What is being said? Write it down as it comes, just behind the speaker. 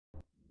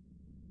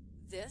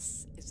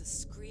This is a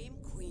Scream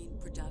Queen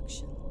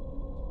production.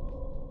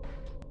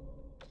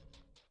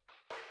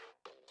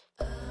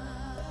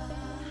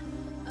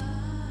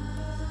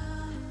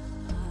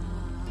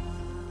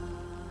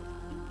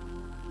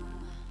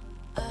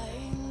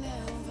 I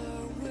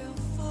never will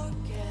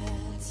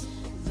forget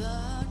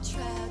the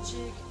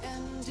tragic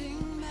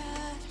ending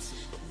met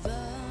the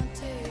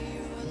day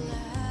your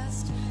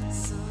last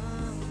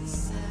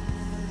sunset.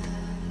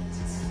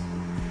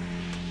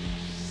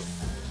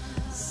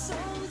 So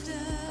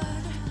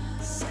dead,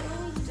 so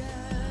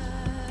dead,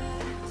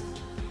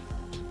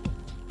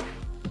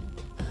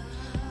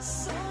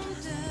 so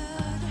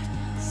dead,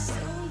 so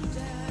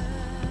dead.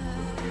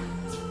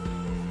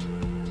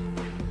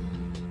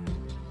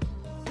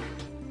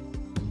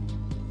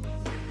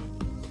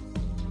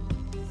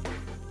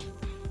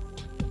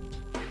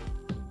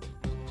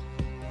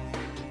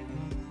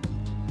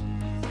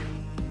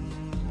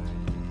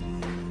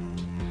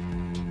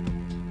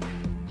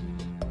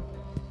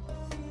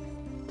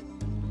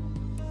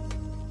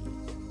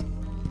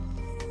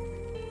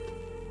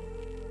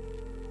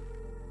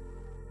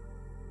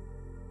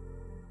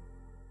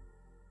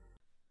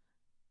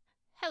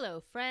 Hello,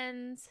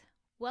 friends.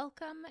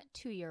 Welcome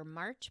to your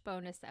March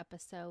bonus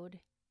episode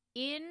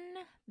in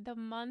the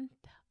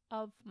month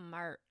of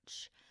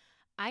March.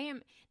 I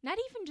am not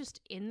even just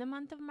in the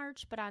month of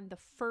March, but on the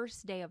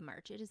first day of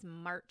March. It is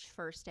March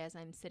 1st as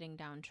I'm sitting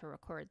down to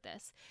record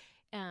this.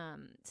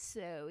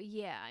 So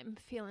yeah, I'm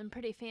feeling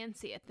pretty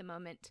fancy at the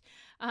moment.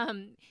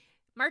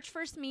 March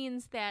 1st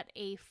means that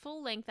a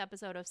full-length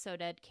episode of So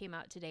Dead came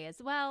out today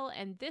as well,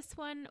 and this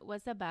one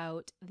was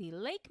about the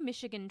Lake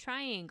Michigan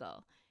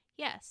Triangle.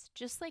 Yes,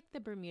 just like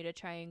the Bermuda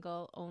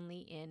Triangle,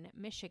 only in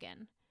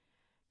Michigan.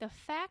 The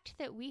fact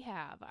that we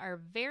have our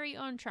very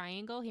own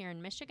triangle here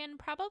in Michigan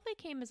probably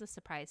came as a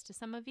surprise to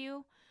some of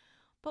you.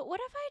 But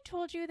what if I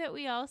told you that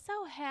we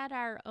also had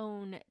our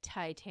own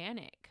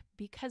Titanic?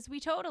 Because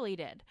we totally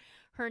did.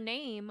 Her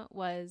name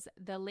was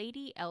the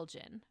Lady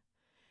Elgin.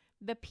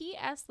 The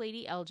P.S.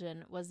 Lady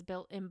Elgin was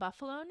built in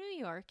Buffalo, New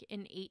York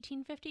in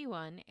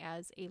 1851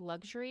 as a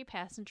luxury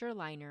passenger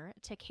liner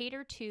to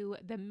cater to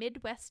the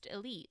Midwest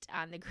elite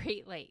on the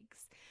Great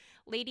Lakes.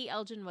 Lady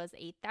Elgin was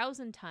a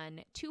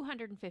 1,000-ton,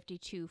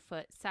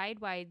 252-foot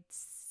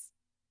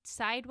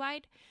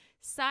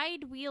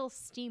side-wheel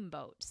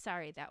steamboat.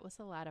 Sorry, that was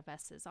a lot of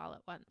S's all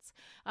at once.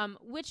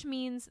 Which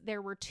means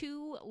there were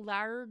two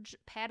large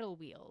paddle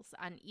wheels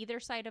on either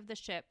side of the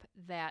ship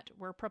that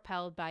were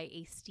propelled by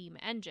a steam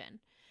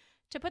engine.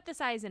 To put the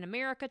size in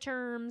America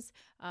terms,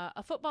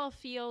 a football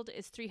field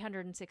is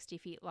 360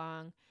 feet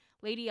long.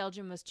 Lady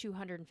Elgin was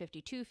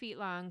 252 feet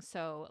long,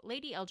 so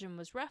Lady Elgin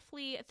was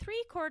roughly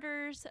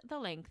 3/4 the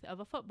length of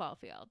a football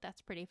field.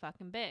 That's pretty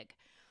fucking big.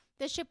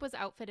 The ship was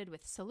outfitted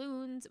with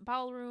saloons,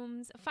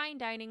 ballrooms, fine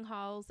dining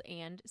halls,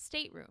 and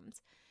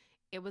staterooms.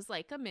 It was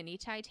like a mini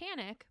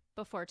Titanic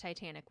before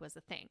Titanic was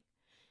a thing.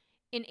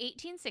 In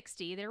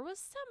 1860, there was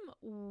some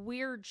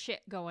weird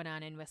shit going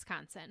on in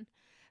Wisconsin.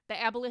 The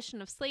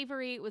abolition of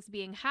slavery was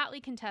being hotly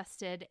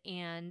contested,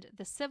 and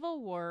the Civil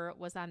War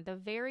was on the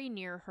very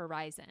near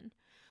horizon.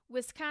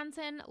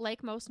 Wisconsin,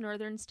 like most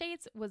northern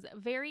states, was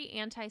very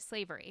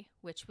anti-slavery,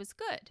 which was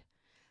good.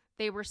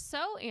 They were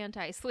so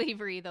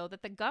anti-slavery, though,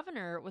 that the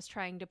governor was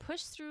trying to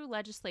push through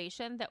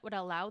legislation that would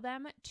allow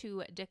them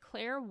to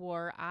declare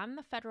war on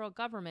the federal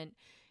government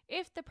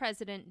if the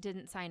president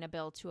didn't sign a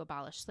bill to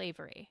abolish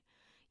slavery.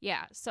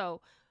 Yeah,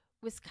 so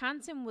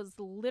Wisconsin was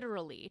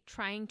literally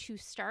trying to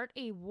start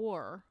a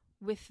war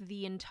with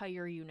the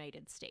entire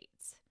United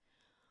States.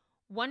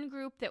 One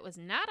group that was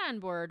not on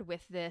board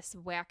with this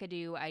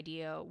wackadoo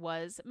idea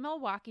was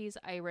Milwaukee's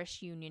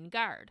Irish Union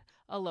Guard,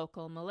 a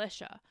local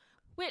militia,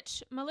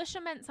 which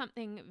militia meant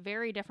something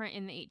very different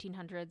in the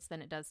 1800s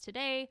than it does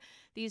today.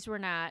 These were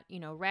not,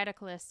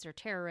 radicalists or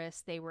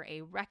terrorists. They were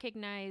a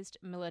recognized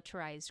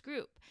militarized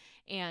group.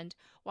 And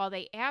while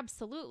they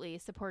absolutely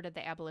supported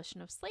the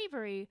abolition of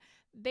slavery,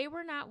 they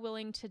were not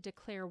willing to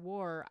declare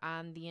war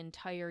on the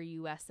entire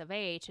US of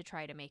A to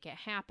try to make it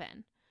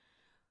happen.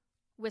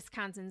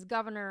 Wisconsin's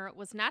governor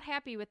was not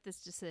happy with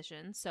this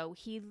decision, so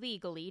he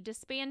legally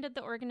disbanded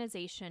the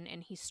organization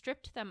and he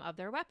stripped them of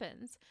their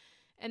weapons.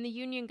 And the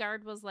Union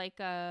Guard was like,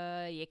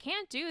 you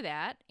can't do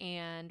that,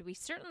 and we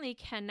certainly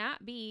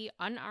cannot be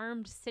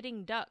unarmed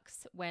sitting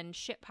ducks when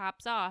shit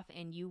pops off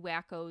and you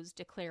wackos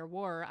declare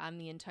war on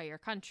the entire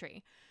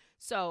country.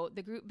 So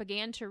the group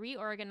began to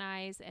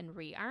reorganize and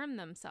rearm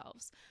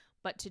themselves.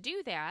 But to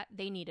do that,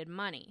 they needed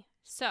money.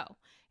 So,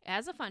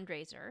 as a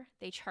fundraiser,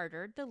 they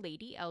chartered the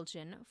Lady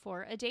Elgin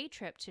for a day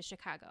trip to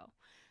Chicago.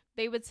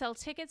 They would sell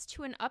tickets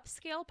to an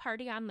upscale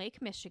party on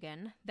Lake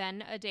Michigan,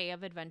 then a day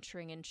of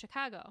adventuring in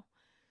Chicago.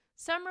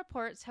 Some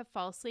reports have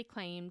falsely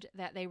claimed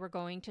that they were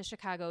going to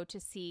Chicago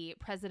to see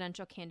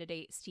presidential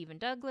candidate Stephen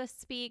Douglas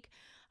speak,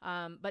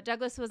 but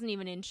Douglas wasn't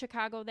even in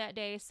Chicago that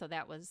day, so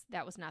that was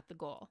not the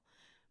goal.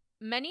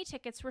 Many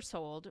tickets were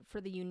sold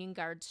for the Union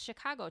Guard's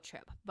Chicago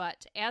trip,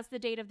 but as the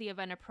date of the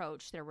event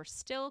approached, there were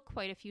still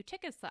quite a few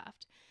tickets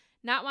left.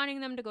 Not wanting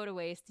them to go to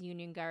waste, the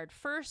Union Guard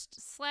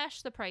first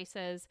slashed the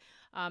prices,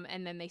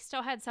 and then they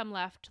still had some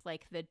left,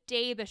 like the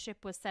day the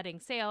ship was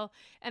setting sail,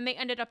 and they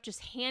ended up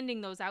just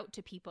handing those out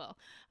to people.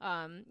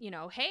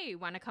 Hey,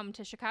 want to come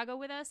to Chicago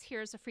with us?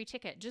 Here's a free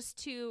ticket,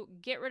 just to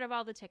get rid of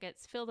all the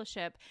tickets, fill the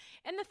ship.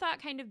 And the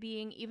thought kind of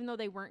being, even though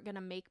they weren't going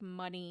to make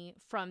money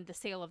from the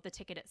sale of the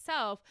ticket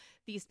itself,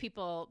 these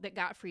people that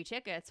got free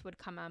tickets would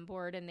come on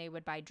board and they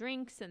would buy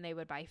drinks and they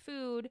would buy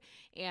food,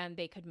 and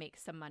they could make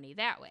some money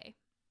that way.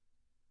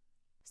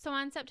 So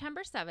on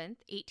September 7th,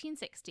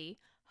 1860,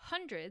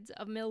 hundreds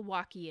of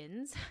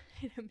Milwaukeeans,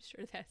 and I'm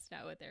sure that's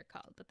not what they're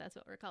called, but that's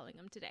what we're calling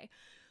them today,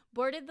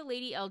 boarded the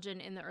Lady Elgin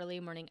in the early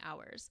morning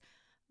hours.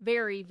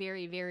 Very,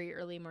 very, very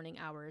early morning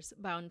hours,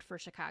 bound for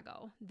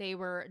Chicago. They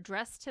were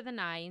dressed to the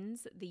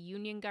nines, the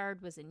Union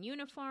Guard was in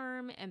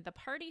uniform, and the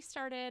party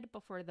started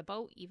before the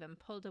boat even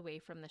pulled away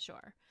from the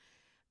shore.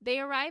 They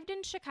arrived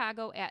in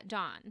Chicago at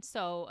dawn.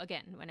 So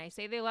again, when I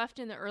say they left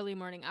in the early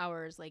morning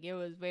hours, like it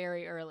was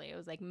very early. It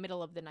was like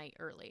middle of the night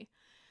early.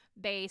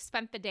 They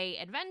spent the day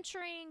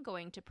adventuring,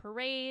 going to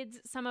parades.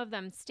 Some of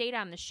them stayed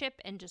on the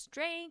ship and just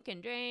drank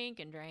and drank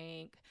and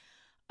drank.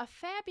 A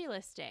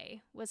fabulous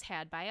day was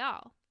had by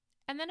all.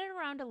 And then at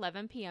around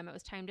 11 p.m., it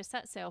was time to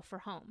set sail for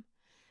home.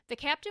 The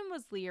captain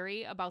was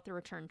leery about the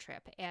return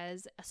trip,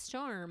 as a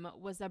storm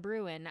was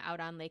a-brewin' out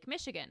on Lake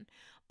Michigan,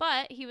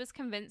 but he was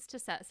convinced to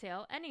set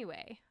sail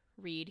anyway.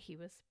 Read he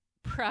was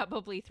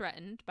probably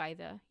threatened by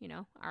the,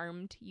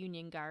 armed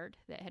Union Guard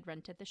that had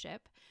rented the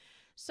ship.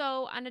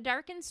 So on a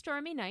dark and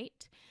stormy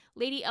night,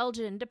 Lady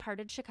Elgin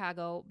departed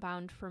Chicago,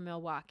 bound for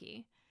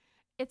Milwaukee.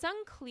 It's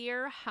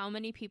unclear how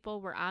many people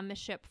were on the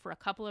ship for a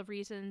couple of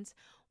reasons.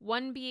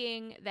 One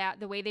being that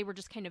the way they were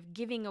just kind of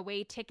giving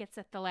away tickets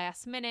at the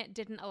last minute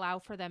didn't allow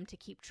for them to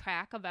keep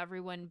track of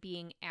everyone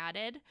being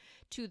added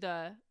to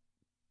the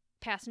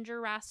passenger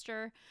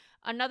roster.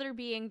 Another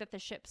being that the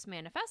ship's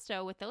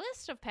manifesto with the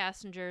list of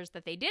passengers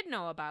that they did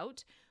know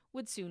about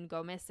would soon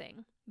go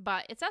missing.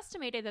 But it's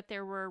estimated that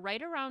there were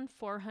right around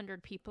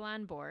 400 people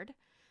on board.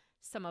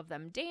 Some of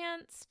them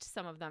danced,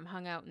 some of them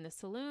hung out in the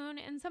saloon,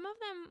 and some of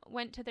them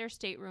went to their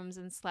staterooms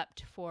and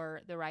slept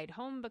for the ride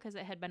home because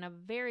it had been a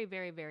very,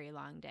 very, very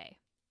long day.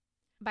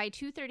 By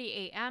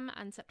 2:30 a.m.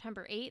 on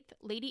September 8th,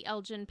 Lady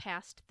Elgin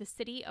passed the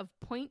city of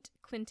Point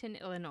Clinton,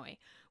 Illinois,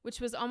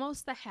 which was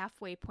almost the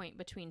halfway point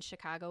between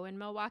Chicago and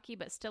Milwaukee,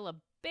 but still a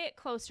bit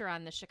closer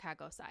on the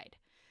Chicago side.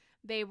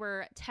 They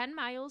were 10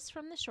 miles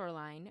from the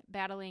shoreline,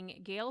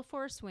 battling gale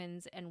force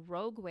winds and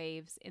rogue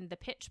waves in the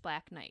pitch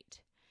black night.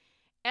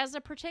 As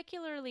a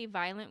particularly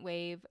violent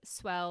wave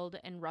swelled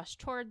and rushed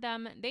toward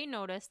them, they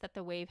noticed that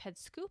the wave had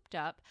scooped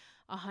up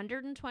a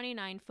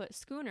 129-foot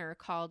schooner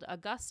called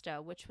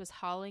Augusta, which was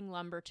hauling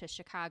lumber to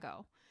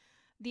Chicago.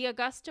 The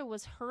Augusta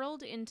was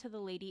hurled into the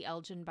Lady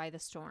Elgin by the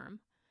storm.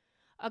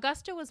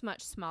 Augusta was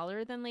much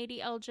smaller than Lady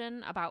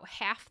Elgin, about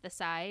half the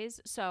size,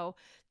 so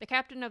the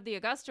captain of the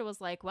Augusta was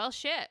like, well,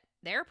 shit,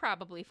 they're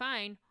probably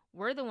fine.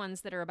 We're the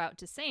ones that are about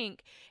to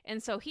sink.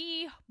 And so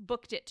he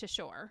booked it to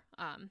shore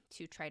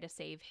to try to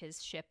save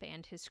his ship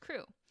and his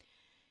crew.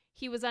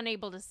 He was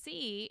unable to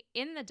see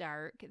in the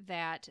dark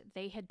that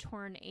they had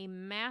torn a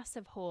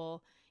massive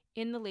hole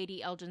in the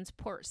Lady Elgin's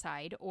port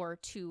side, or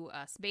to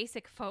us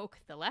basic folk,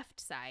 the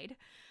left side.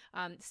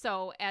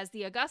 So as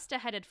the Augusta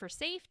headed for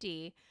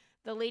safety,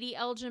 the Lady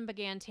Elgin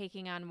began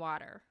taking on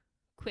water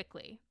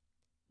quickly.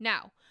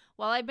 Now,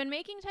 while I've been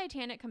making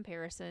Titanic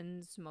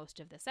comparisons most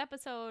of this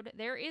episode,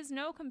 there is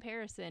no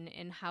comparison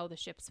in how the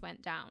ships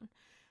went down.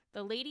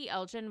 The Lady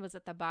Elgin was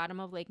at the bottom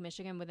of Lake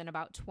Michigan within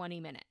about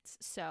 20 minutes,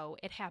 so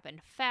it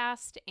happened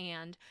fast,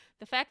 and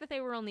the fact that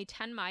they were only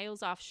 10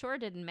 miles offshore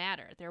didn't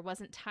matter. There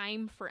wasn't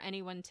time for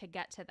anyone to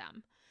get to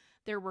them.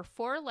 There were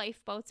 4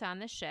 lifeboats on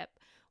the ship.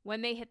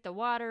 When they hit the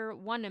water,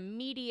 one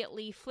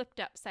immediately flipped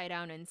upside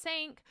down and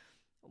sank.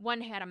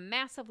 One had a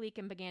massive leak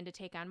and began to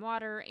take on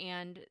water,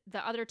 and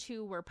the other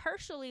 2 were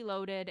partially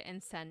loaded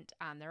and sent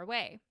on their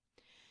way.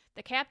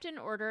 The captain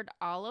ordered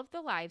all of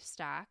the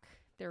livestock.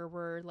 There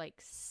were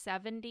like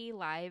 70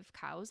 live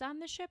cows on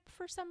the ship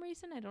for some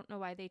reason. I don't know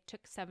why they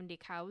took 70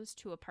 cows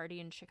to a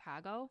party in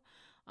Chicago.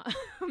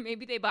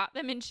 Maybe they bought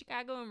them in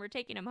Chicago and were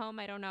taking them home.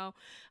 I don't know.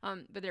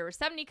 But there were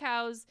 70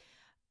 cows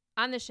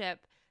on the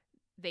ship.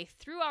 They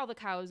threw all the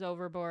cows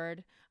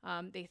overboard.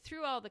 They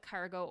threw all the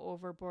cargo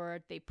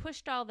overboard. They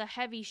pushed all the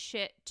heavy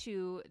shit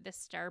to the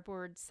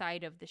starboard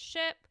side of the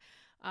ship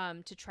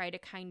to try to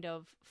kind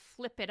of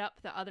flip it up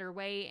the other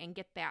way and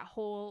get that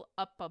hole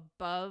up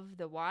above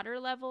the water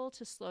level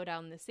to slow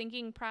down the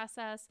sinking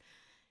process.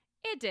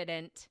 It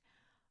didn't.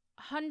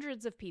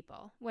 Hundreds of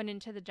people went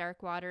into the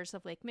dark waters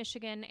of Lake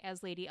Michigan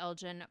as Lady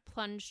Elgin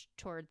plunged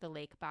toward the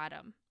lake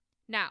bottom.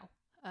 Now,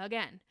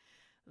 again,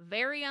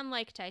 very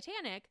unlike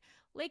Titanic,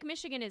 Lake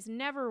Michigan is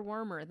never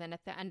warmer than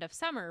at the end of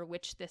summer,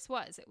 which this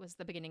was. It was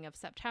the beginning of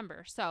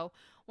September. So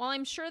while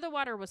I'm sure the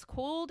water was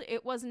cold,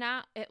 it was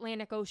not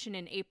Atlantic Ocean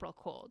in April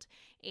cold.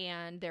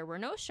 And there were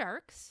no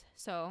sharks,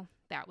 so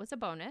that was a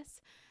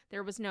bonus.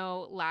 There was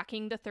no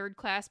locking the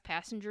third-class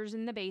passengers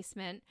in the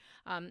basement.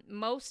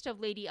 Most of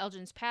Lady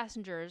Elgin's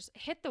passengers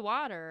hit the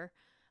water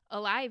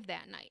alive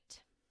that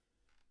night.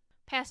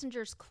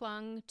 Passengers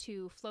clung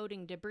to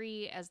floating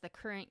debris as the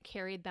current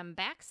carried them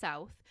back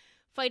south,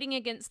 fighting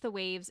against the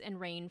waves and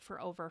rain for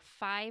over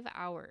 5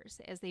 hours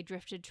as they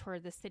drifted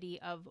toward the city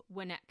of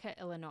Winnetka,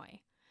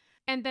 Illinois.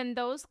 And then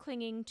those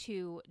clinging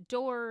to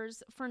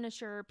doors,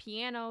 furniture,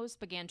 pianos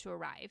began to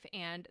arrive,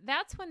 and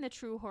that's when the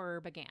true horror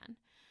began.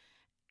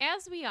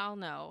 As we all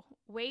know,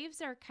 waves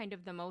are kind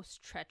of the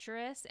most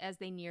treacherous as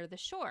they near the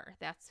shore.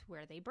 That's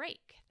where they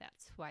break.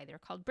 That's why they're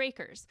called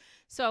breakers.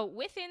 So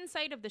within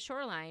sight of the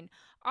shoreline,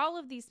 all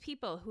of these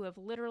people who have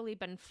literally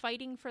been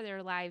fighting for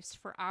their lives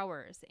for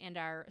hours and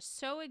are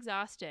so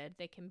exhausted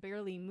they can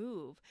barely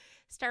move,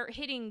 start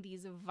hitting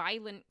these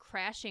violent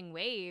crashing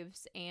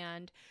waves,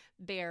 and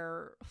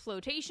their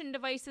flotation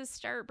devices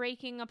start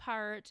breaking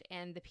apart,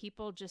 and the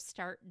people just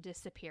start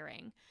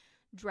disappearing,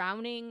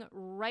 drowning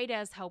right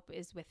as help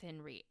is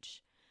within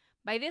reach.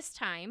 By this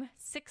time,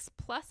 6+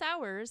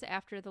 hours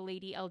after the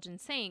Lady Elgin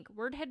sank,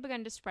 word had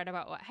begun to spread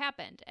about what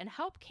happened, and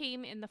help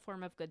came in the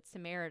form of Good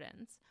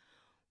Samaritans.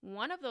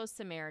 One of those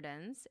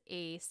Samaritans,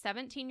 a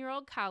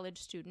 17-year-old college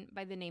student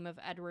by the name of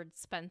Edward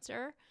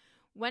Spencer,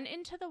 went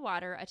into the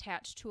water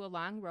attached to a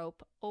long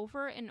rope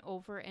over and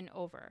over and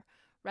over,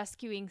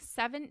 rescuing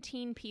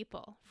 17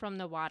 people from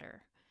the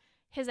water.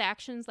 His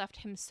actions left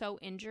him so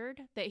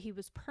injured that he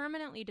was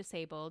permanently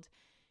disabled.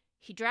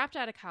 He dropped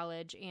out of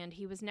college and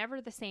he was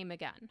never the same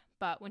again.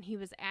 But when he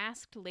was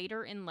asked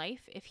later in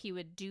life if he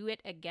would do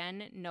it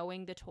again,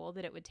 knowing the toll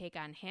that it would take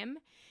on him,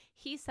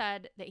 he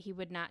said that he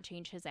would not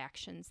change his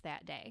actions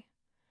that day.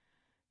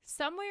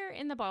 Somewhere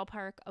in the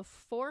ballpark of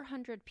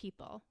 400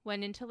 people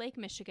went into Lake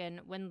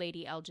Michigan when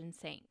Lady Elgin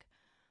sank.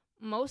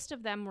 Most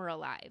of them were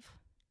alive.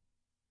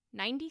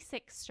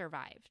 96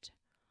 survived.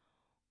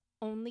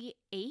 Only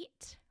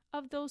 8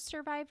 of those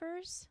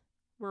survivors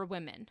were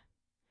women.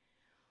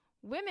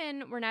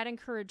 Women were not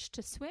encouraged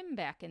to swim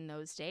back in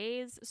those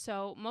days,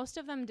 so most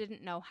of them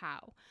didn't know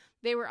how.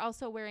 They were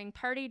also wearing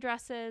party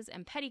dresses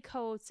and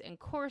petticoats and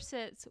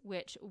corsets,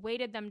 which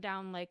weighted them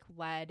down like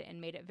lead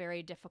and made it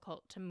very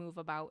difficult to move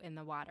about in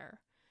the water.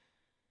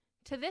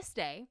 To this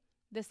day,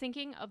 the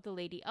sinking of the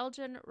Lady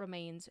Elgin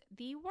remains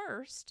the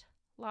worst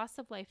loss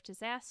of life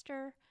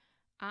disaster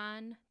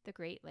on the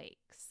Great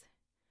Lakes.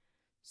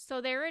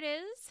 So there it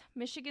is,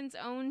 Michigan's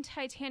own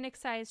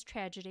Titanic-sized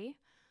tragedy.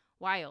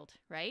 Wild,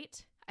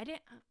 right?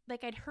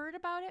 I'd heard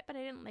about it, but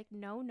I didn't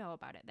know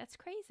about it. That's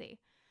crazy.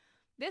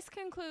 This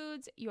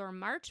concludes your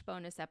March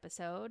bonus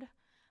episode.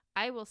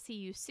 I will see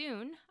you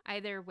soon,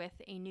 either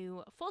with a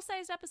new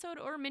full-size episode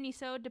or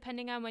mini-sode,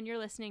 depending on when you're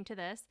listening to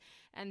this.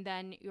 And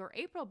then your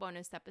April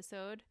bonus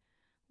episode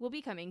will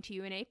be coming to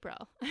you in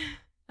April.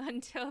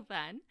 Until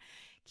then,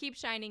 keep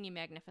shining, you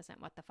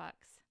magnificent what the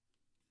fucks.